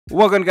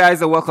Welcome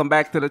guys and welcome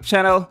back to the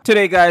channel.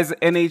 Today guys,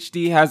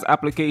 NHT has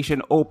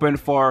application open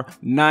for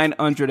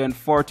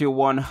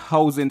 941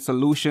 housing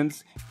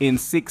solutions in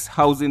 6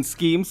 housing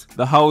schemes.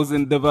 The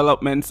housing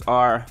developments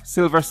are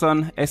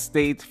Silversun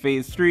Estate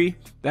Phase 3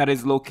 that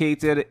is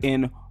located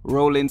in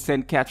Rolling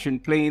St. Catherine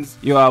Plains.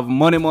 You have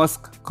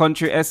Monimusk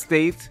Country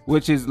Estate,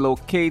 which is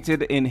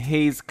located in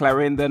Hayes,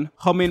 Clarendon.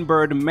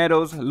 Hummingbird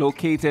Meadows,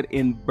 located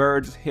in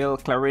Birds Hill,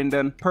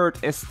 Clarendon.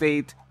 Perth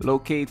Estate,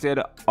 located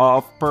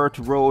off Perth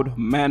Road,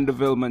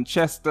 Mandeville,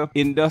 Manchester.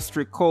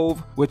 Industry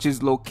Cove, which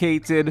is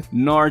located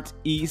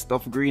northeast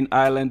of Green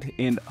Island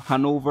in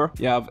Hanover.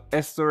 You have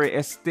Estuary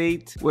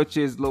Estate, which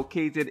is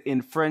located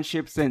in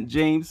Friendship, St.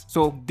 James.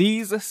 So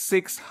these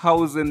 6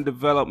 housing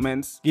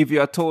developments give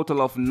you a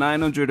total of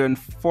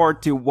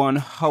 941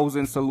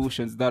 housing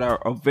solutions that are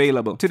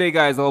available. Today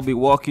guys, I'll be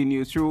walking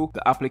you through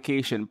the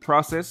application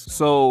process,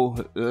 so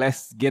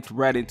let's get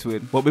right into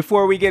it. But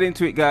before we get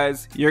into it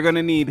guys, you're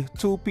gonna need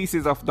 2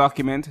 pieces of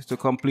document to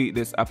complete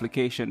this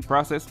application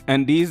process,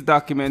 and these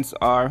documents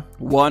are: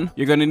 1,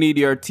 you're gonna need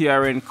your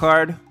TRN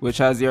card, which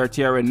has your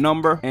TRN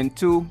number, and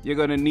 2, you're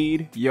gonna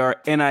need your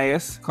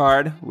NIS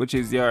card, which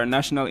is your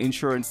National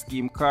Insurance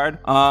Scheme card.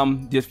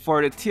 Just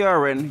for the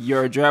TRN,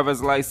 your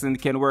driver's license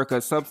can work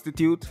as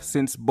substitute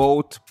since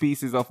both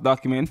pieces of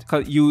document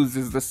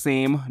uses the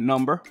same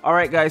number.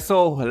 Alright guys,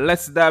 so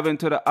let's dive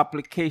into the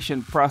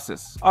application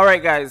process.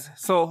 Alright guys,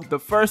 so the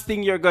first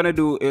thing you're gonna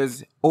do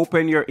is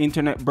open your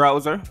internet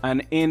browser,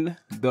 and in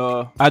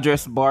the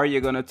address bar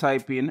you're gonna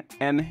type in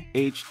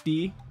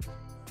nht.gov.jm,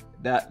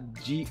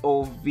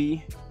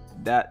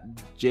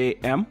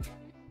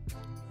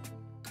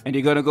 and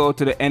you're gonna go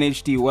to the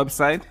NHT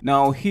website.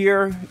 Now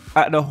here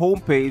at the home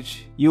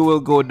page, you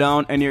will go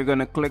down and you're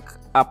gonna click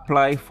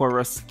apply for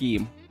a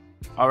scheme.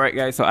 Alright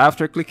guys, so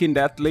after clicking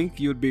that link,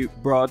 you'll be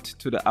brought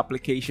to the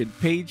application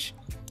page,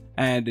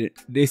 and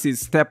this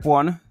is step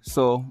 1.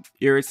 So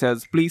here it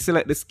says, please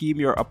select the scheme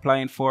you're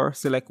applying for.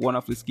 Select one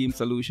of the scheme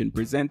solutions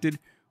presented.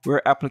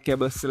 Where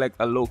applicable, select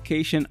a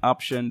location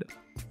option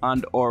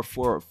and or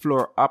for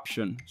floor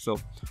option. So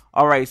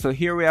alright, so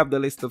here we have the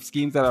list of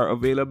schemes that are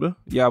available.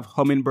 You have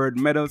Hummingbird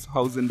Meadows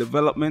Housing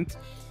Development,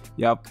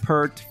 you have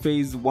Perth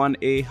Phase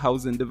 1A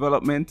Housing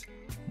Development,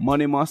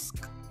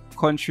 Monimusk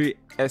Country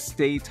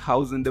Estate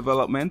Housing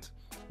Development,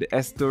 the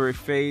Estuary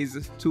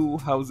Phase 2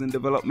 Housing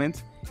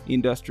Development,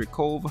 Industry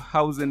Cove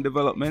Housing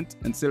Development,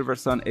 and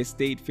Silversun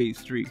Estate Phase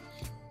 3.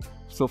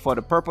 So for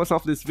the purpose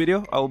of this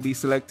video, I'll be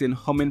selecting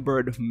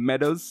Hummingbird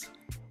Meadows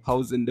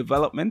Housing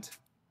Development.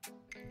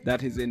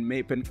 That is in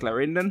Mapen,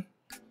 Clarendon.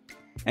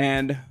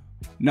 And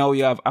now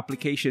you have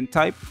application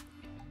type.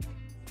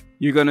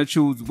 You're gonna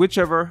choose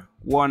whichever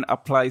one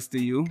applies to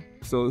you.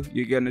 So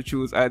you're gonna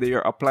choose either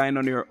you're applying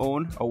on your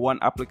own or one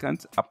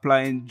applicant,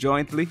 applying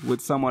jointly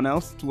with someone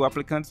else, 2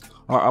 applicants,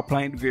 or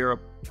applying via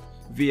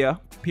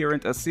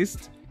parent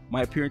assist.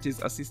 My parent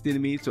is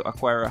assisting me to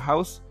acquire a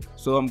house,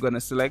 so I'm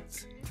gonna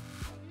select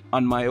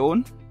on my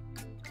own.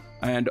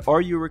 And are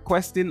you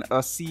requesting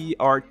a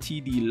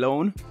CRTD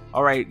loan?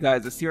 Alright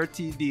guys, the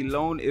CRTD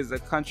loan is a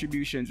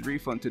contributions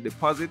refund to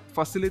deposit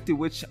facility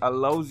which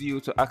allows you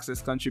to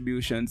access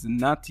contributions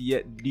not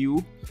yet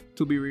due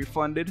to be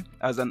refunded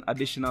as an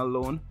additional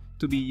loan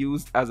to be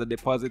used as a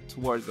deposit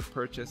towards the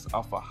purchase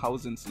of a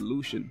housing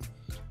solution.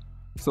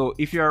 So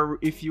if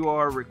you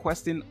are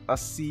requesting a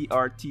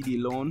CRTD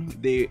loan,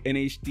 the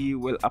NHT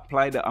will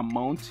apply the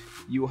amount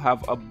you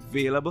have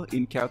available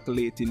in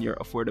calculating your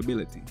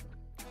affordability.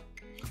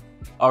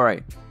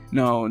 Alright,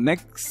 now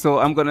next, so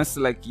I'm gonna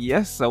select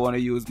yes, I want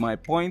to use my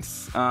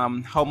points.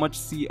 How much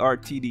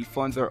CRTD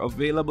funds are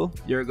available?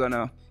 You're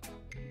gonna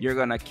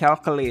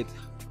calculate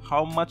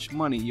how much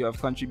money you have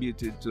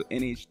contributed to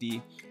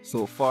NHT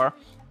so far,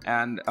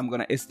 and I'm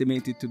gonna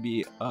estimate it to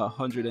be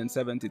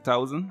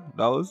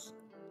 $170,000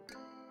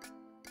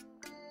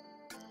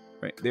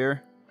 right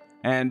there.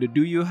 And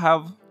do you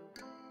have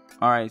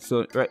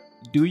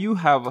do you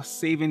have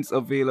savings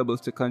available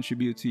to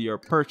contribute to your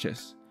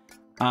purchase?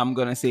 I'm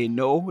gonna say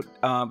no,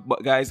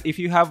 but guys, if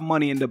you have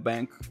money in the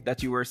bank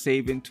that you were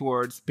saving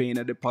towards paying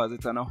a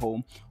deposit on a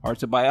home or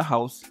to buy a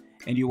house,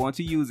 and you want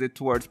to use it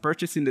towards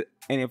purchasing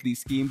any of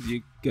these schemes,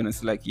 you're gonna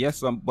select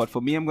yes. But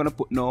for me, I'm gonna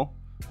put no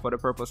for the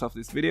purpose of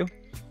this video.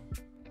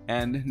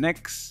 And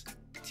next,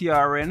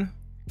 TRN,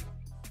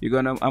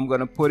 I'm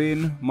gonna put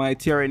in my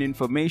TRN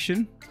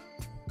information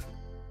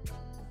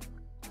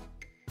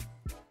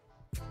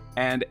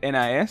and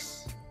NIS.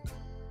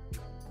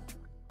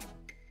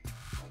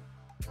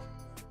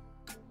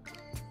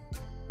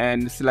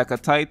 And select a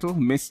title: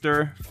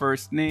 Mr.,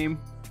 first name,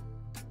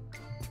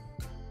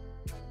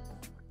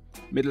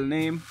 middle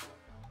name,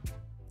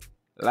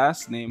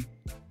 last name,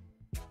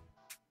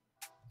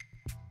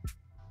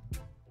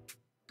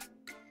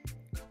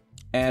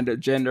 and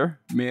gender,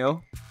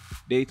 male,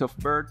 date of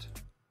birth,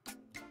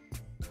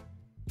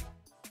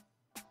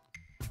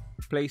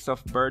 place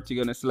of birth,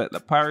 you're gonna select the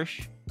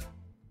parish.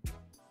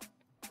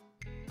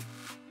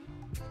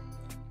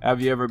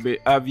 Have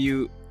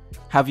you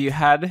Have you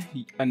had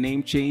a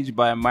name change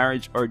by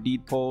marriage or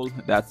deed poll?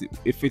 That's it.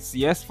 If it's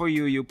yes for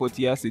you, you put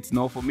yes. It's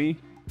no for me.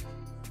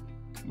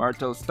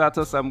 Marital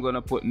status, I'm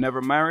gonna put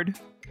never married.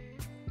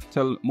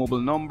 Mobile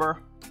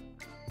number.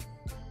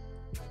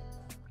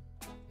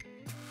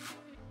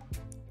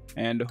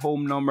 And the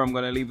home number, I'm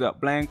gonna leave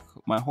that blank.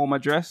 My home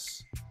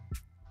address,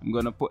 I'm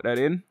gonna put that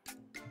in.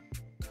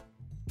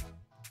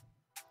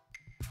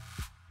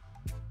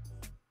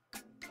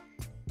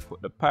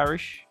 Put the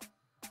parish.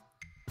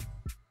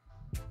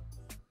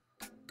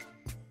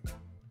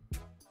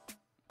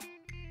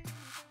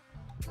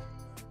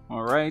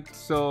 All right,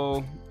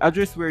 so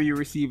address where you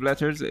receive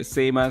letters is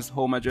same as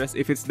home address.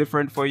 If it's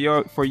different for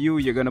you,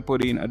 you're gonna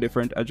put in a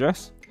different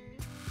address.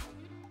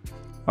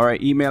 All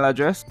right, email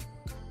address.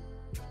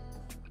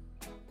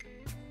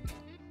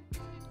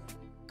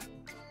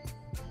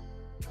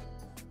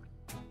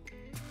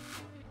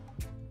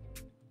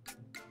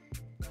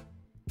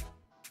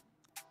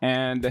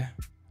 And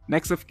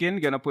next of kin,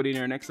 gonna put in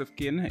your next of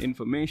kin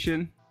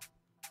information.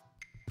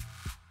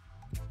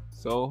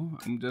 So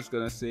I'm just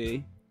gonna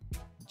say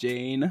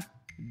Jane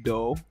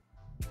Doe.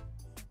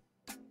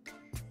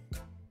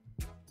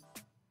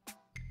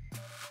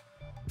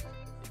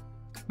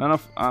 None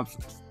of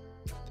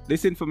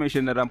this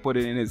information that I'm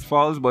putting in is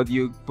false, but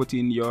you put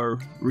in your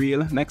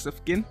real next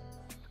of kin.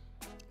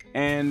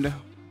 And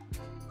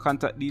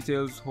contact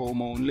details,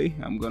 home only.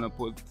 I'm gonna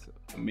put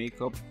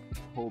makeup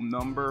home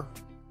number.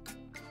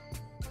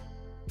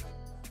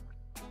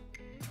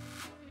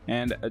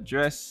 And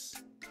address,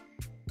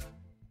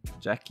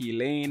 Jackie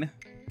Lane.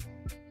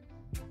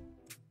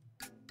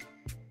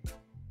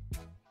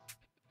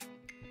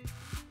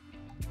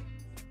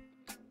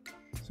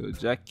 So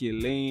Jackie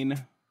Lane,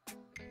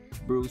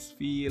 Bruce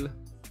Field.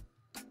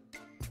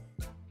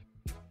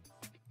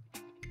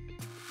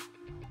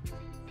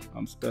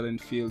 I'm spelling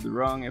field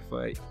wrong.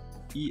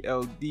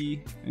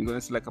 F-I-E-L-D. I'm gonna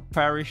select a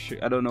parish.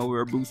 I don't know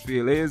where Bruce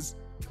Field is.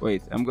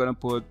 Wait, I'm gonna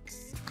put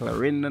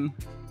Clarendon.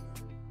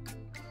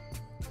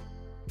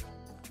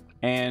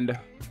 And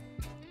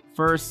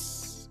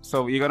first,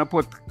 so you're gonna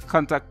put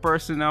contact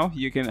person now.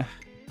 You can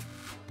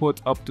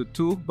put up to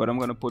 2, but I'm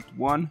gonna put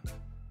 1.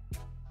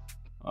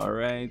 All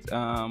right,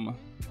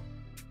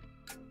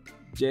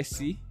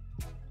 Jesse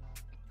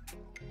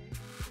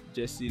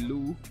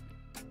Lou.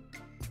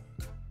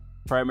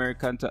 Primary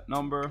contact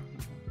number,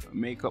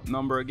 makeup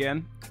number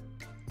again.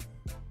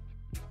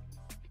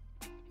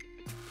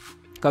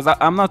 Because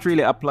I'm not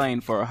really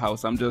applying for a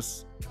house. I'm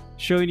just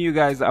showing you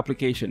guys the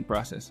application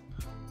process.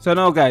 So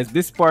now guys,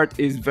 this part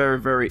is very,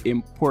 very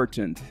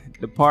important.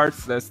 The part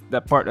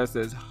that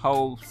says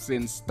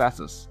housing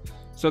status.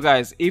 So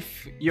guys,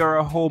 if you're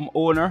a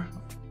homeowner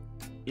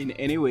in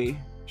any way,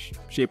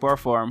 shape or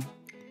form,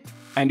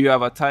 and you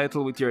have a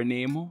title with your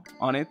name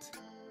on it,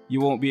 you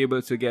won't be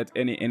able to get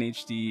any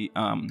NHT,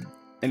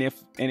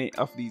 any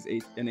of these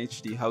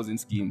NHT housing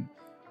scheme.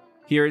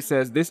 Here it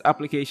says this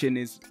application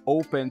is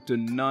open to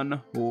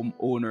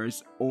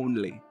non-homeowners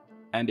only,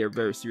 and they're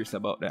very serious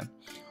about that.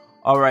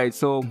 All right,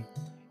 so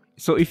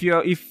if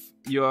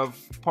you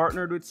have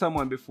partnered with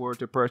someone before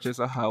to purchase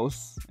a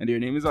house and your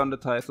name is on the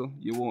title,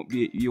 you won't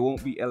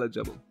be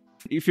eligible.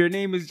 If your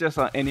name is just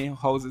on any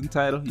housing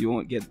title, you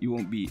won't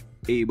be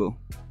able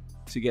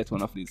to get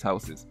one of these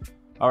houses.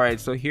 All right,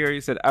 so here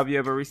you said, have you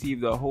ever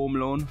received a home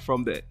loan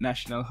from the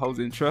National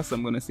Housing Trust?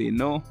 I'm going to say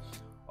no.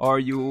 Are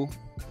you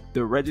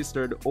the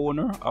registered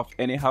owner of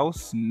any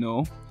house?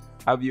 No.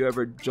 Have you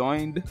ever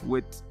joined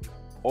with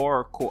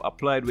or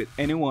co-applied with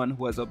anyone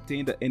who has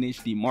obtained an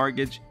NHT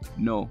mortgage?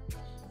 No.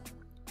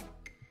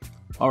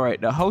 All right,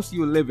 the house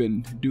you live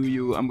in,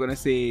 I'm going to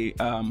say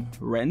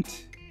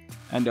rent,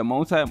 and the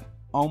amount of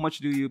how much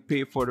do you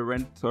pay for the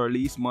rent or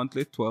lease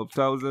monthly?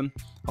 12,000.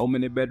 How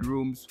many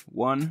bedrooms?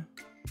 1.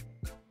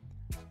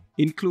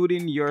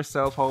 Including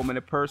yourself, how many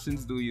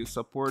persons do you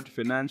support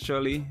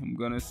financially? I'm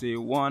gonna say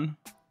 1.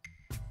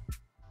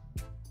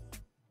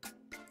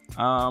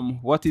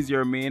 What is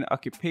your main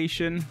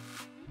occupation?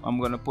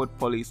 I'm gonna put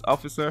police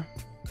officer.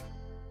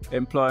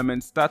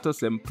 Employment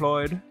status,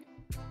 employed.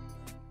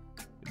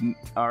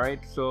 All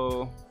right,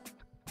 so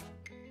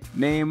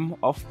name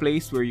of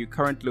place where you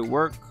currently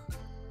work.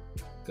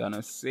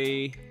 Gonna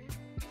say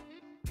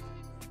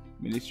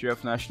Ministry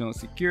of National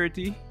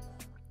Security.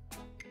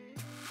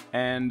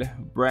 And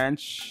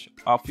branch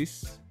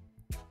office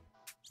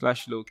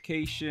 /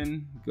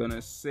 location,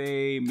 gonna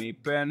say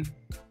Maypen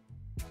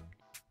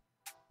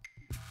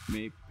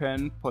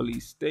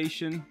Police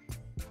Station.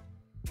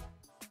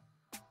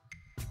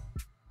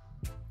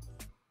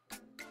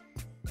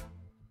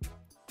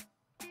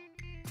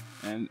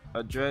 And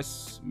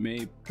address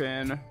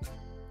Maypen,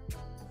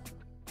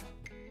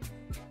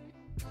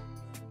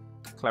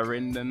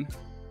 Clarendon.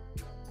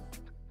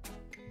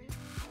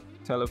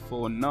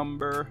 Telephone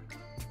number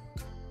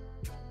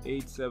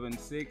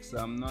 876.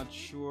 I'm not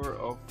sure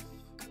of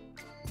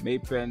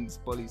Maypen's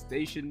police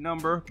station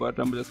number, but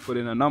I'm just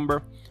putting a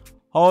number.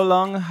 How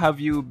long have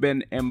you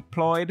been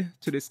employed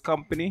to this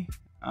company?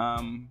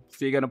 So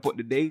you're gonna put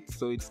the date.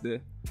 So it's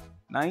the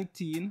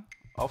 19th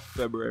of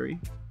February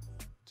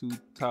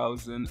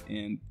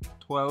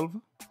 2012.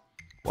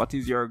 What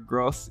is your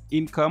gross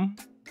income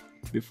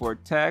before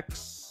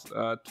tax?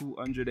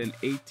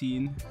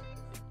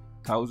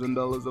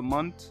 $218,000 a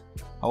month.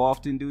 How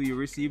often do you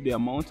receive the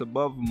amount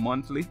above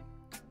monthly?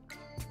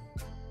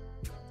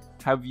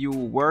 Have you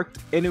worked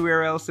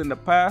anywhere else in the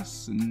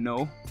past?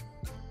 No.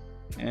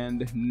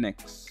 And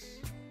next.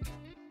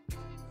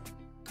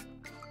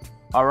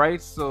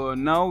 Alright, so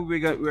now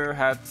we're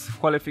at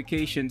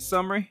qualification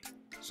summary.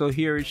 So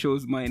here it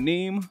shows my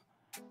name,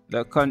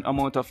 the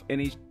amount of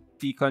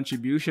NHT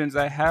contributions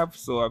I have.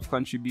 So I've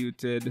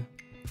contributed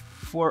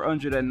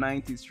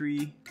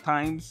 493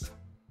 times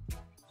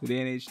to the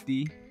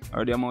NHT,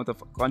 or the amount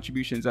of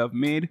contributions I've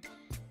made.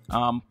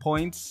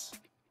 Points,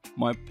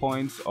 my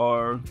points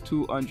are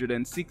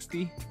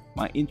 260.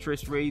 My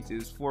interest rate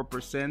is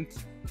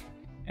 4%.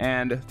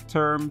 And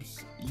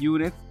terms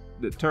unit,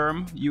 the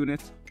term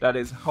unit, that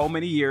is how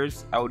many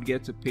years I would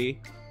get to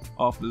pay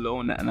off the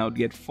loan, and I would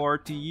get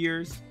 40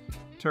 years.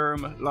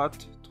 Term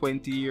lot,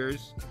 20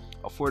 years.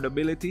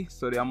 Affordability,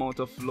 so the amount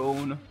of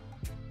loan,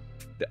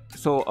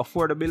 so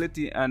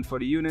affordability, and for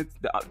the unit,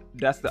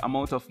 that's the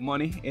amount of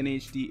money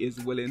NHT is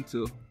willing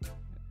to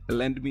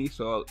lend me.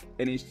 So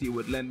NHT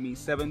would lend me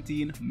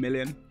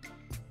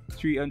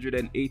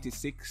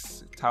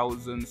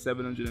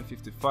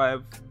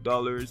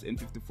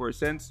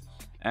 $17,386,755.54.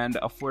 And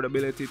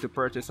affordability to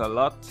purchase a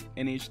lot,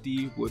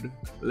 NHT would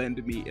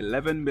lend me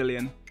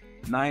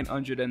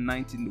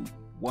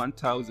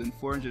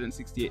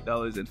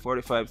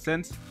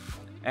 $11,991,468.45.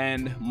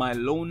 And my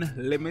loan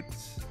limit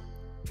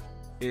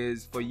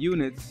is for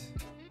units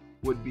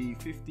would be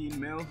 15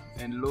 mil,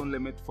 and loan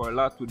limit for a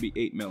lot would be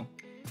 8 mil.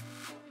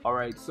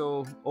 Alright,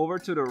 so over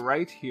to the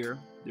right here,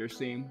 they're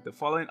saying the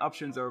following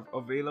options are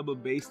available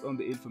based on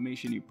the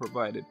information you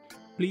provided.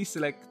 Please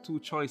select two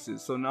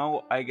choices. So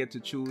now I get to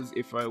choose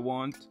if I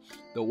want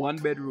the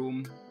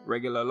 1-bedroom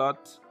regular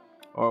lot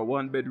or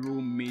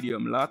 1-bedroom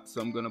medium lot.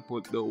 So I'm gonna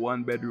put the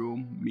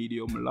 1-bedroom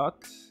medium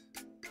lot.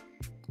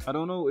 I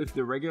don't know if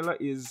the regular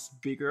is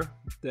bigger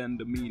than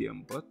the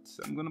medium, but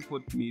I'm gonna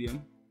put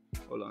medium.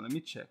 Hold on, let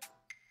me check.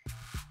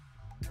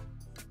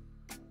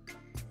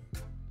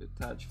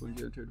 Detached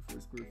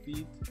 434 square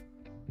feet.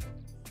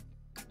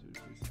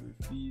 34 square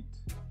feet.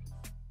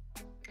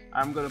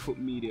 I'm gonna put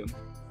medium.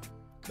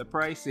 The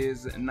price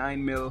is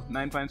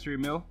 9.3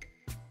 mil.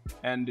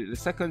 And the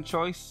second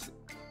choice,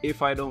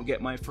 if I don't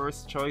get my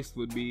first choice,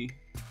 would be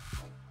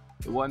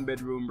the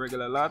 1-bedroom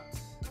regular lot.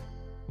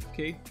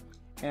 Okay.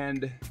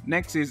 And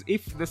next is,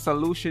 if the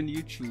solution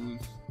you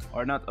choose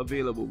are not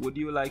available, would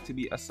you like to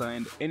be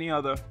assigned any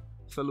other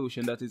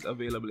solution that is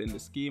available in the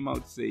scheme? I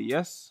would say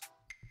yes.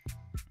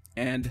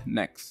 And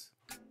next.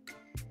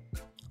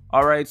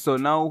 Alright, so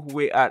now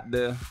we're at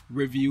the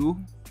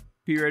review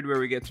period where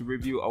we get to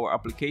review our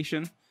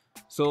application.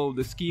 So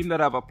the scheme that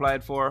I've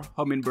applied for,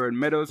 Hummingbird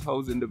Meadows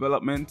Housing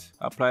Development,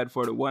 applied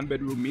for the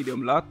 1-bedroom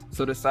medium lot.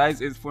 So the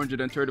size is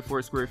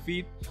 434 square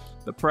feet.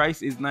 The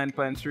price is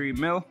 9.3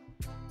 mil.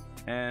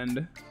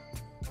 And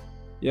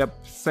yep,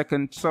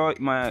 second choice,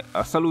 my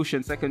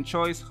solution, second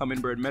choice,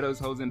 Hummingbird Meadows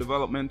Housing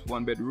Development,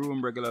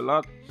 1-bedroom regular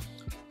lot.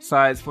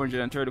 Size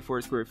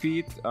 434 square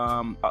feet.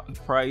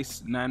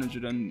 Price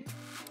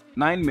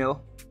 909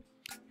 mil.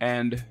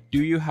 And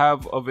do you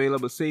have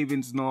available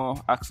savings? No.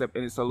 Accept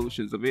any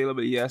solutions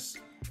available? Yes.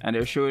 And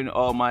they're showing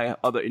all my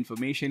other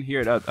information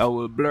here that I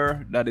will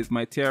blur. That is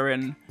my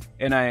TRN,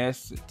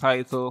 NIS,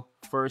 title,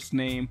 first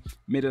name,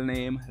 middle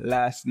name,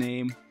 last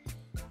name,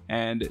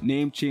 and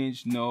name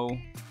change, no.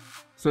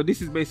 So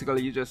this is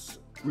basically you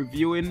just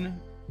reviewing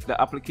the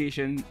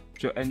application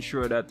to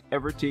ensure that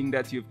everything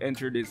that you've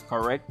entered is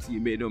correct. You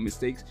made no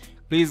mistakes.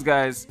 Please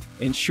guys,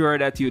 ensure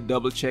that you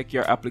double check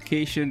your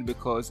application,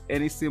 because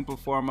any simple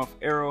form of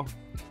error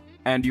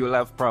and you'll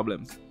have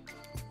problems.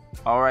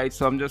 Alright,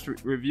 so I'm just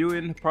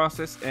reviewing the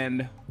process,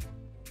 and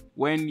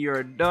when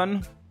you're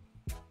done,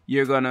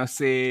 you're gonna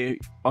say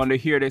under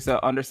here, there's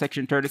under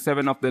section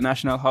 37 of the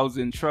National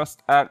Housing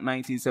Trust Act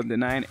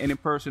 1979, any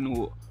person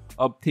who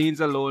obtains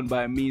a loan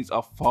by means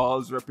of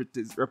false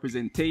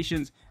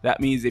representations. That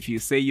means if you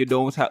say you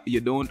don't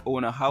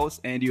own a house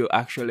and you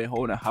actually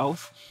own a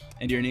house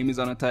and your name is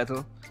on a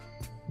title,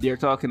 they're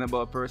talking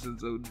about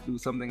persons who do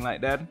something like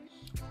that.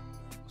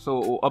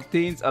 So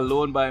obtains a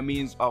loan by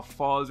means of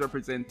false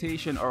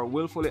representation or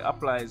willfully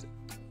applies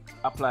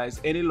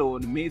any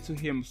loan made to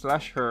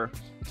him/her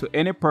to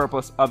any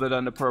purpose other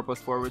than the purpose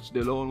for which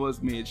the loan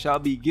was made shall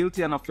be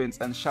guilty of an offense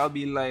and shall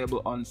be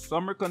liable on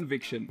summary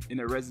conviction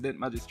in a resident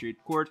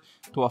magistrate court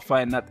to a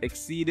fine not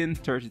exceeding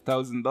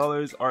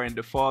 $30,000 or in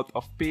default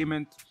of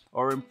payment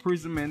or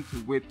imprisonment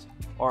with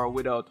or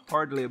without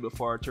hard labor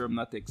for a term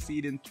not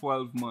exceeding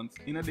 12 months.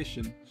 In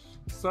addition,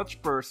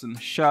 such person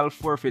shall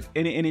forfeit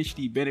any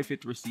NHT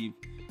benefit received.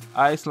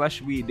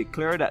 I/we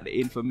declare that the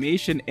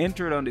information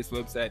entered on this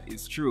website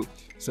is true.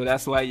 So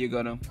that's why you're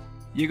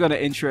gonna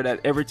ensure that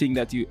everything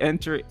that you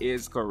enter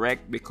is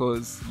correct,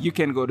 because you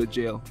can go to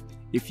jail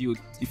if you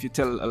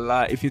tell a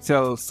lie, if you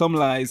tell some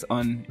lies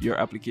on your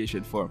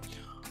application form.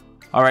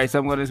 All right,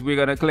 so we're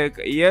gonna click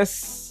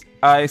yes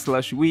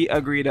I/we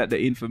agree that the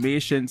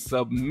information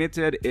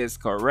submitted is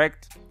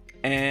correct,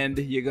 and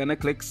you're gonna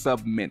click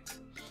submit.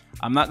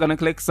 I'm not gonna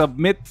click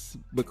submit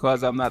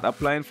because I'm not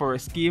applying for a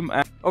scheme.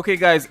 Okay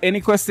guys, any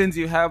questions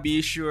you have,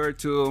 be sure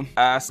to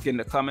ask in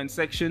the comment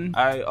section.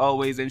 I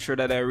always ensure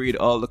that I read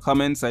all the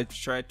comments. I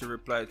try to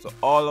reply to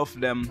all of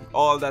them.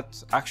 All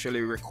that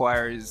actually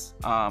requires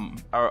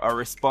a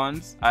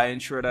response, I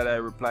ensure that I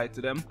reply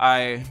to them.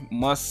 I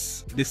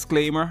must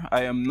disclaimer,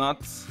 I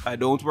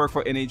don't work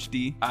for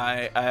NHT.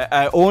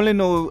 I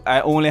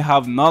only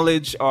have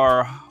knowledge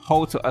or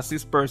how to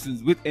assist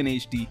persons with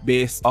NHT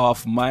based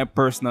off my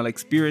personal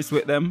experience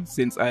with them,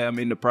 since I am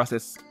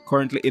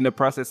currently in the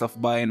process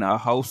of buying a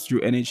house through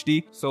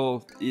NHT.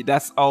 So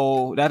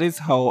that is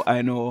how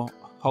I know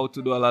how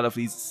to do a lot of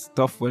these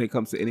stuff when it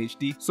comes to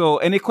NHT. So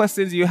any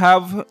questions you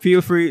have,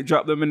 feel free,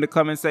 drop them in the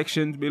comment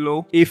section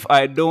below. If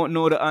I don't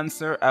know the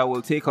answer, I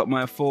will take up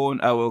my phone,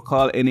 I will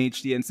call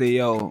NHT and say,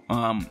 yo,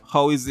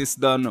 how is this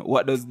done?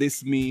 What does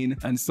this mean?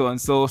 And so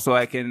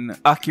I can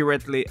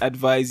accurately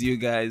advise you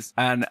guys.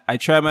 And I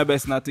try my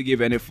best not to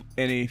give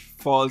any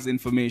false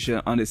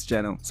information on this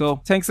channel. So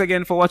thanks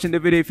again for watching the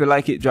video. If you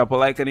like it, drop a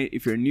like on it.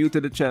 If you're new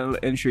to the channel,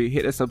 ensure you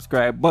hit the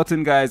subscribe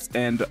button, guys.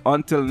 And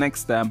until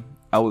next time,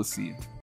 I will see you.